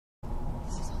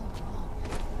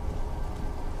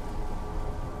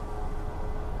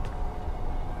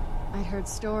I'd heard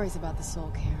stories about the Soul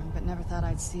Cairn, but never thought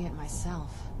I'd see it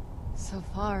myself. So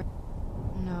far,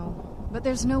 no. But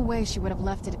there's no way she would have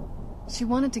left it. She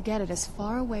wanted to get it as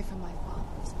far away from my father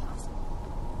as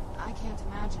possible. I can't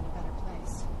imagine a better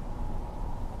place.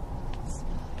 Look at the sky.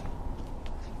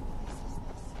 What kind of place is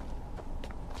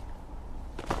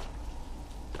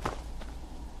this?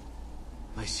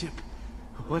 My ship.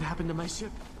 What happened to my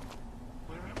ship?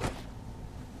 Where am I?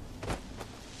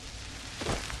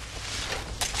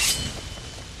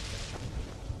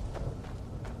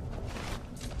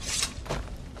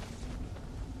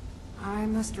 I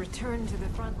must return to the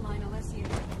front line Alessian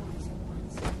headquarters at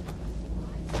once.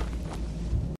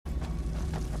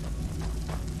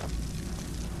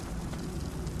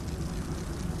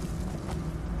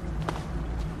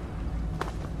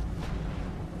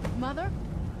 Mother?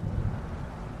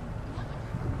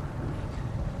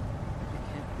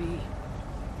 Can't be.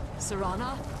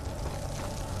 Serana?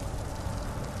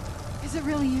 Is it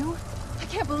really you? I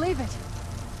can't believe it.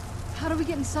 How do we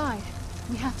get inside?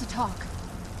 We have to talk.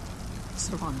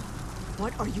 Serana,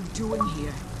 what are you doing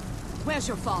here? Where's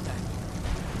your father?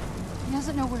 He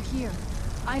doesn't know we're here.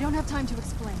 I don't have time to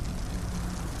explain.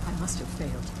 I must have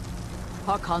failed.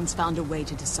 Harkon's found a way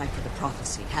to decipher the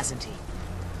prophecy, hasn't he?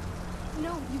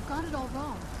 No, you've got it all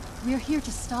wrong. We're here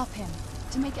to stop him,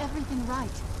 to make everything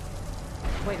right.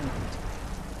 Wait a minute.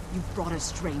 You've brought a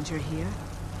stranger here?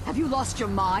 Have you lost your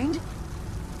mind?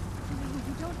 No,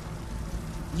 you don't...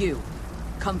 You,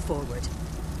 come forward.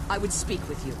 I would speak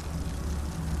with you.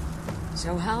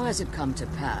 So how has it come to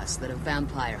pass that a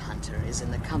vampire hunter is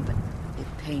in the company? It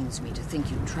pains me to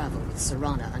think you travel with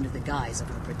Serana under the guise of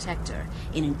her protector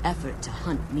in an effort to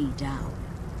hunt me down.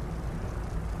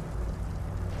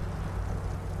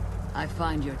 I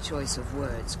find your choice of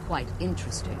words quite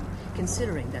interesting,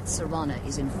 considering that Serana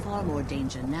is in far more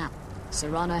danger now.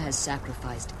 Serana has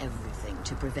sacrificed everything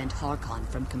to prevent Harkon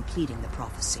from completing the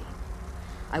prophecy.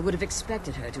 I would have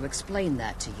expected her to explain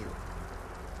that to you.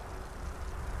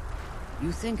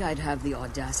 You think I'd have the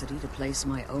audacity to place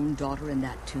my own daughter in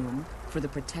that tomb for the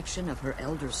protection of her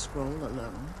Elder Scroll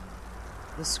alone?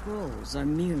 The scrolls are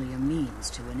merely a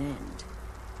means to an end.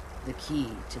 The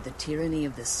key to the tyranny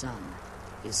of the sun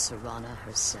is Serana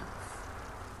herself.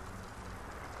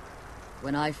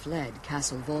 When I fled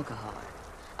Castle Volkihar,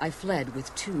 I fled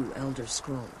with 2 Elder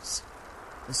Scrolls.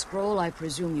 The scroll I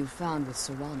presume you found with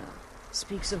Serana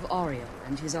speaks of Ariel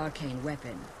and his arcane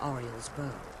weapon, Ariel's bow.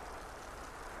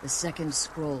 The second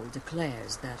scroll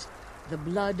declares that the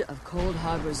blood of Cold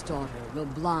Harbor's daughter will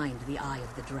blind the eye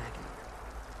of the dragon.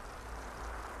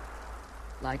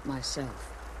 Like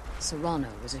myself,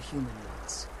 Serana was a human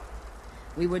once.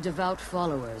 We were devout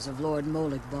followers of Lord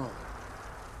Molag Bal.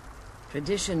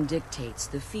 Tradition dictates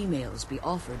the females be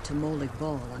offered to Molag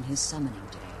Bal on his summoning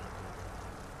day.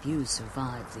 Few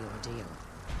survive the ordeal.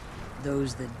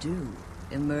 Those that do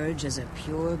emerge as a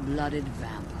pure-blooded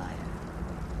vampire.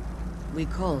 We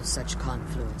call such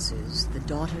confluences the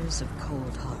Daughters of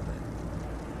Cold Harbor.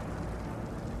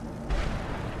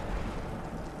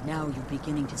 Now you're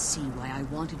beginning to see why I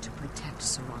wanted to protect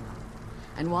Serana,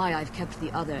 and why I've kept the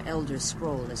other Elder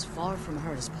Scroll as far from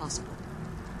her as possible.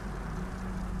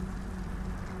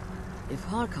 If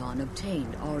Harkon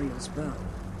obtained Ariel's bow,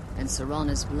 and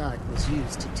Serana's blood was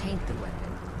used to taint the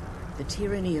weapon, the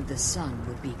tyranny of the sun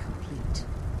would be complete.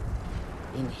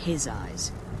 In his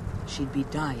eyes, she'd be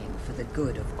dying for the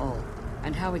good of all.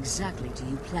 And how exactly do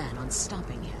you plan on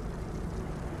stopping him?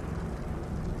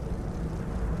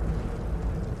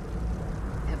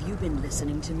 Have you been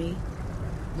listening to me?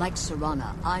 Like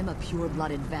Serana, I'm a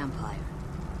pure-blooded vampire.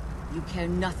 You care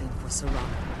nothing for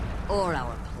Serana, or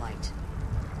our plight.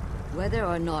 Whether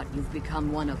or not you've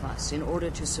become one of us in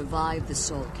order to survive the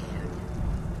Soul Cairn,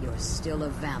 you're still a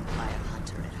vampire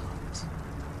hunter at heart.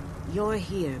 You're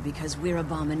here because we're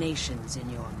abominations in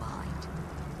your mind.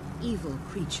 Evil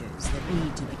creatures that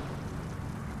need to be...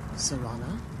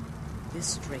 Serana, this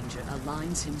stranger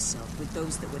aligns himself with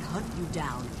those that would hunt you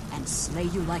down and slay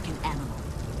you like an animal.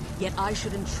 Yet I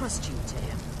should entrust you to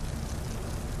him.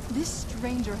 This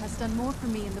stranger has done more for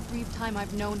me in the brief time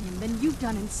I've known him than you've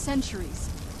done in centuries.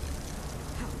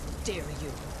 How dare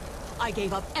you? I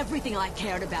gave up everything I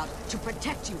cared about to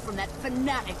protect you from that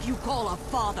fanatic you call a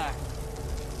father.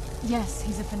 Yes,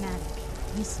 he's a fanatic.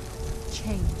 He's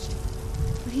changed.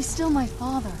 But he's still my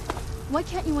father. Why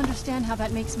can't you understand how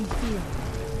that makes me feel?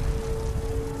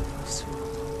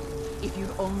 If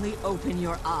you'd only open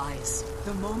your eyes.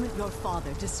 The moment your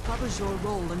father discovers your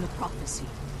role in the prophecy,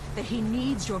 that he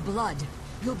needs your blood,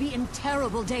 you'll be in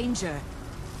terrible danger.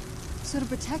 So to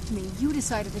protect me, you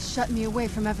decided to shut me away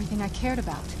from everything I cared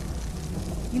about.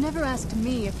 You never asked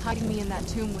me if hiding me in that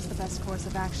tomb was the best course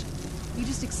of action. You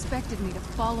just expected me to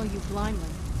follow you blindly.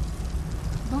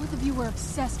 Both of you were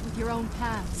obsessed with your own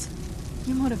paths.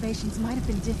 Your motivations might have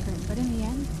been different, but in the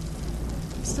end,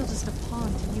 I'm still just a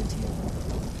pawn to you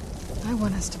two. I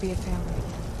want us to be a family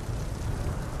again.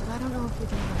 But I don't know if we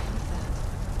can ever have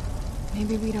that.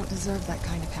 Maybe we don't deserve that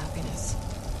kind of happiness.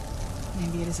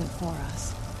 Maybe it isn't for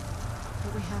us.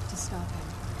 But we have to stop him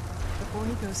before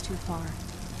he goes too far.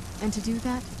 And to do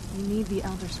that, we need the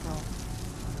Elder Scroll.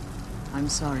 I'm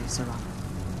sorry, Serana.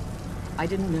 I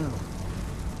didn't know.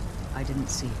 I didn't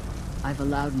see. I've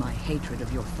allowed my hatred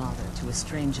of your father to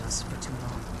estrange us for too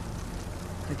long.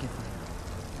 Forgive me.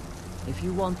 If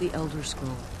you want the Elder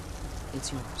Scroll,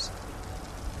 it's yours.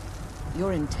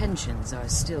 Your intentions are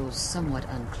still somewhat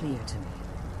unclear to me.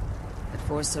 But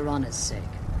for Serana's sake,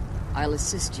 I'll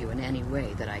assist you in any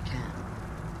way that I can.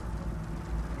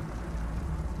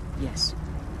 Yes,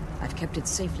 I've kept it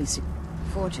safely secure.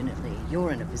 Fortunately,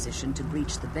 you're in a position to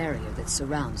breach the barrier that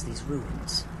surrounds these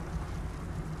ruins.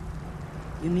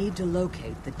 You need to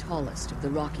locate the tallest of the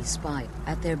rocky spires.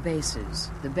 At their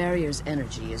bases, the barrier's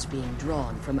energy is being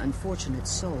drawn from unfortunate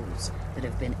souls that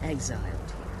have been exiled here.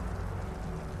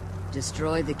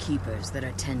 Destroy the keepers that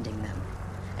are tending them,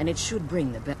 and it should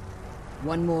bring the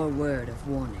One more word of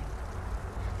warning.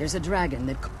 There's a dragon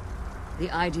that... The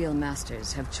Ideal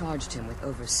Masters have charged him with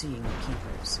overseeing the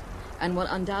keepers, and will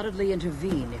undoubtedly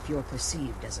intervene if you're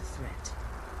perceived as a threat.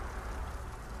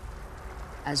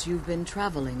 As you've been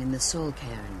traveling in the Soul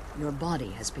Cairn, your body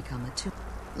has become a tomb.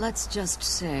 Let's just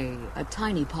say a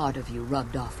tiny part of you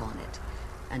rubbed off on it,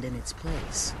 and in its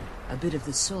place, a bit of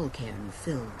the Soul Cairn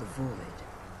filled the void.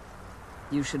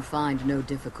 You should find no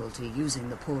difficulty using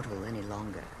the portal any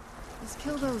longer. Let's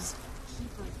kill those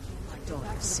keepers. My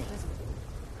daughter's safe.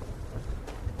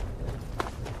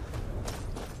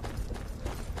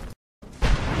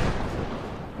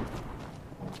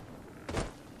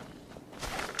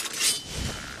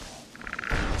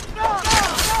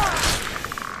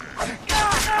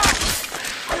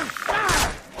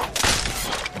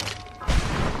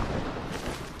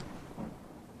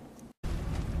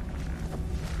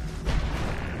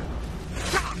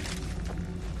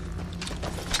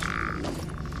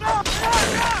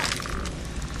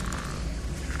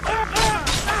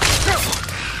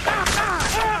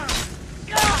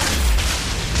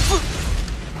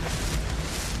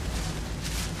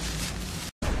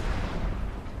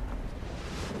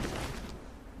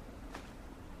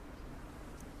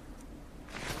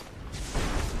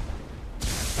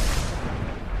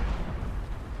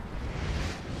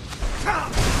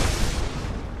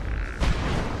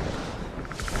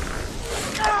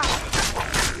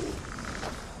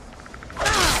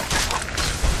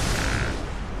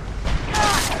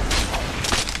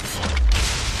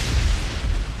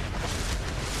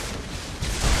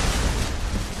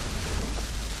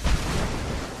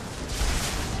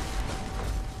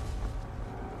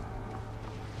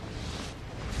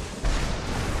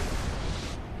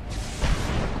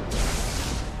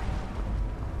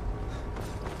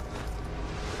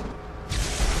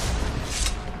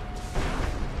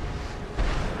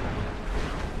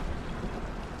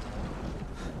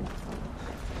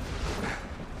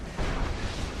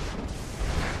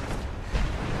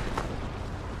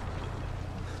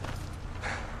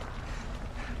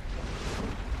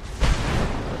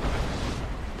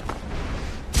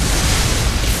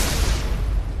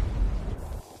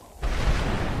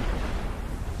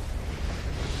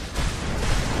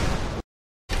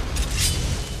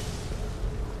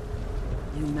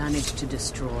 Managed to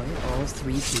destroy all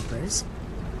 3 keepers?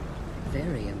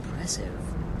 Very impressive.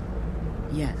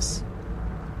 Yes.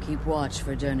 Keep watch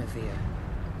for Durnevere.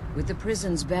 With the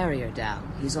prison's barrier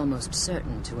down, he's almost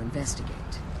certain to investigate.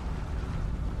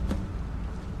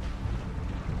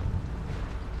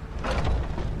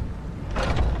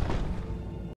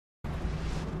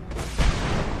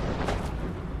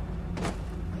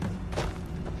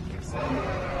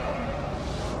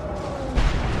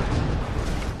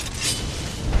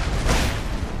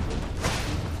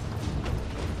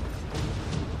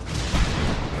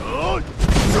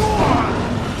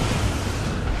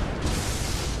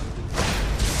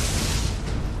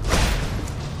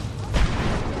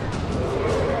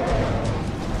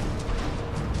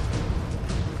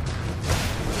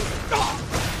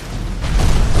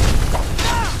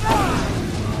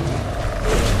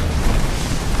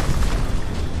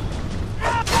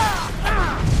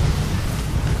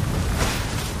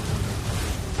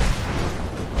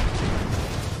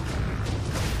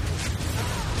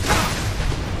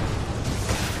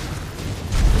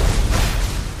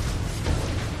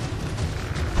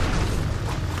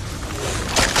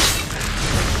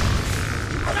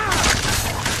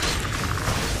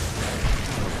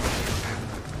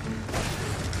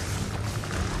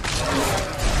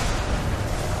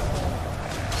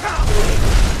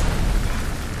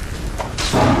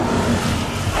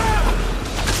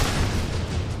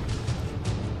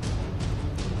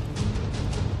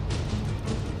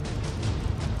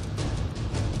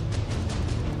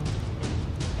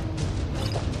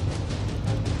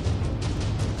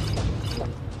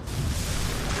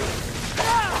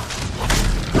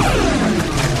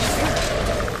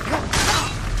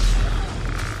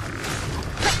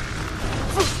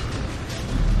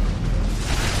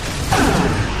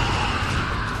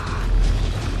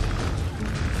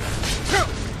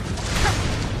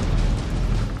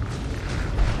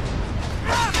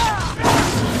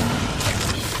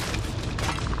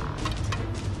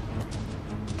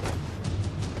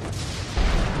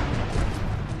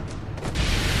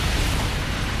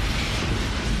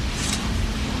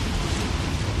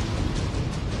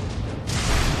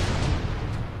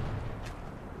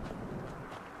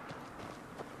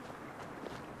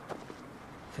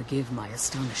 forgive my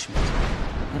astonishment,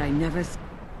 but I never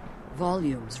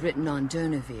volumes written on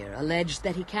Durnevere allege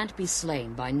that he can't be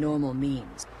slain by normal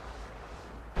means.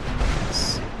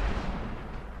 Yes.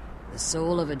 The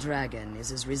soul of a dragon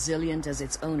is as resilient as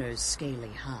its owner's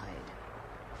scaly hide.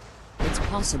 It's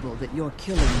possible that your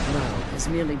killing blow has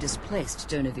merely displaced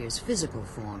Durnevere's physical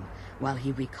form while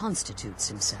he reconstitutes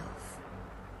himself.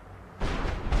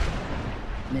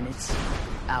 Minutes,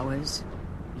 hours,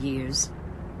 years,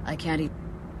 I can't even...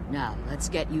 Now, let's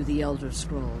get you the Elder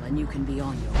Scroll and you can be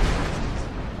on your way.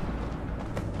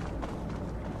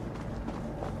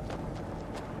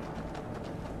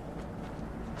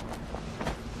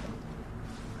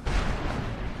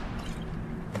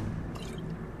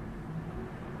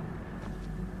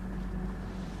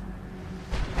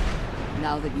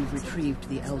 Now that you've retrieved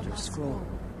the Elder Scroll,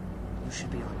 you should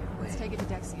be on your way. Let's take it to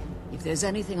Dexian. If there's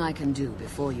anything I can do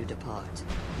before you depart,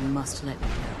 you must let me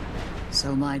know.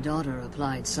 So my daughter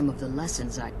applied some of the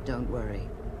lessons Don't worry.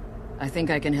 I think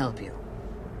I can help you.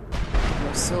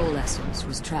 Your soul essence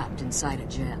was trapped inside a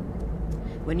gem.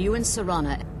 When you and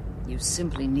Serana, you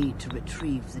simply need to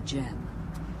retrieve the gem.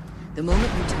 The moment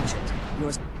you touch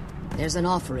it, there's an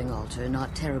offering altar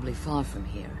not terribly far from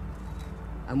here.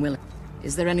 I'm willing.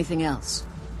 Is there anything else?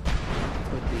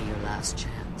 Could be your last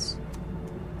chance.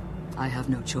 I have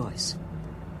no choice.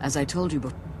 As I told you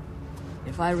before,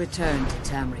 if I return to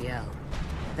Tamriel,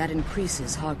 that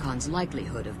increases Harkon's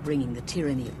likelihood of bringing the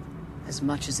tyranny. As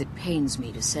much as it pains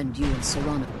me to send you and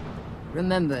Serana,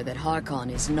 remember that Harkon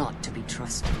is not to be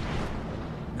trusted.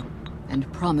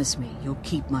 And promise me you'll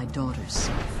keep my daughter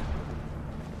safe.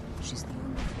 She's the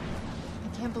only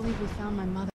thing. I can't believe we found my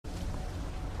mother.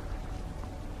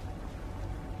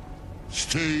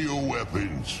 Stay your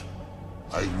weapons.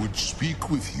 I would speak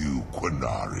with you,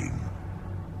 Quinarin.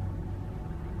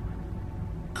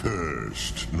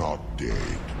 Cursed, not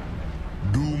dead.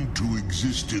 Doomed to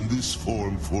exist in this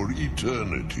form for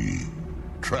eternity.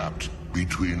 Trapped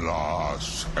between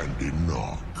Laas and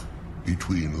Enoch.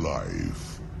 Between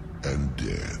life and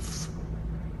death.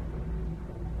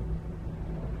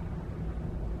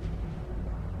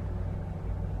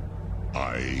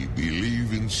 I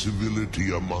believe in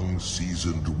civility among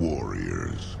seasoned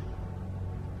warriors.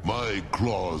 My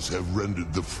claws have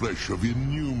rended the flesh of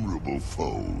innumerable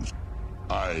foes.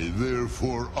 I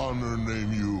therefore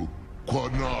name you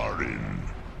Quinarin.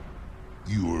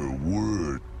 Your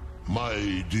word,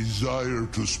 my desire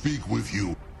to speak with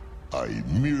you, I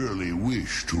merely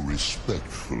wish to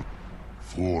respectful.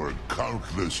 For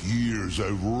countless years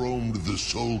I've roamed the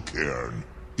Soul Cairn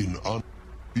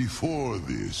Before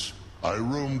this, I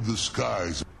roamed the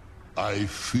skies. I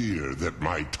fear that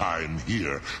my time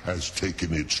here has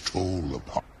taken its toll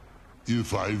upon.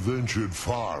 If I ventured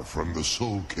far from the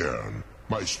Soul Cairn,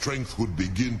 my strength would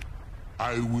begin.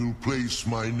 I will place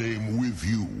my name with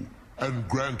you, and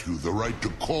grant you the right to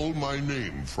call my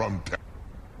name from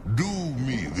Do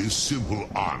me this simple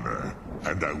honor,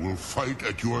 and I will fight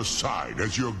at your side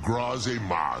as your Graze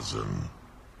Mazen,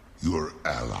 your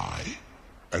ally.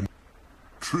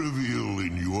 Trivial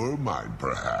in your mind,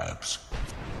 perhaps.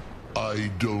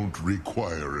 I don't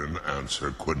require an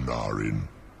answer, Quinarin.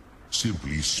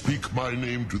 Simply speak my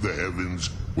name to the heavens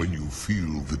when you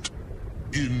feel that.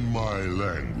 In my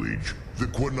language, the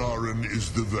Quinarin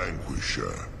is the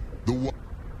vanquisher. The one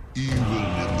even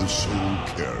in the Soul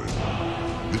Cairn.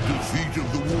 The defeat of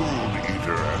the World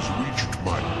Eater has reached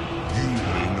my... You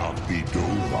may not be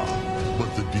Dova,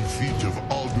 but the defeat of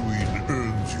Alduin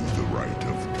earns you the right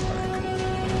of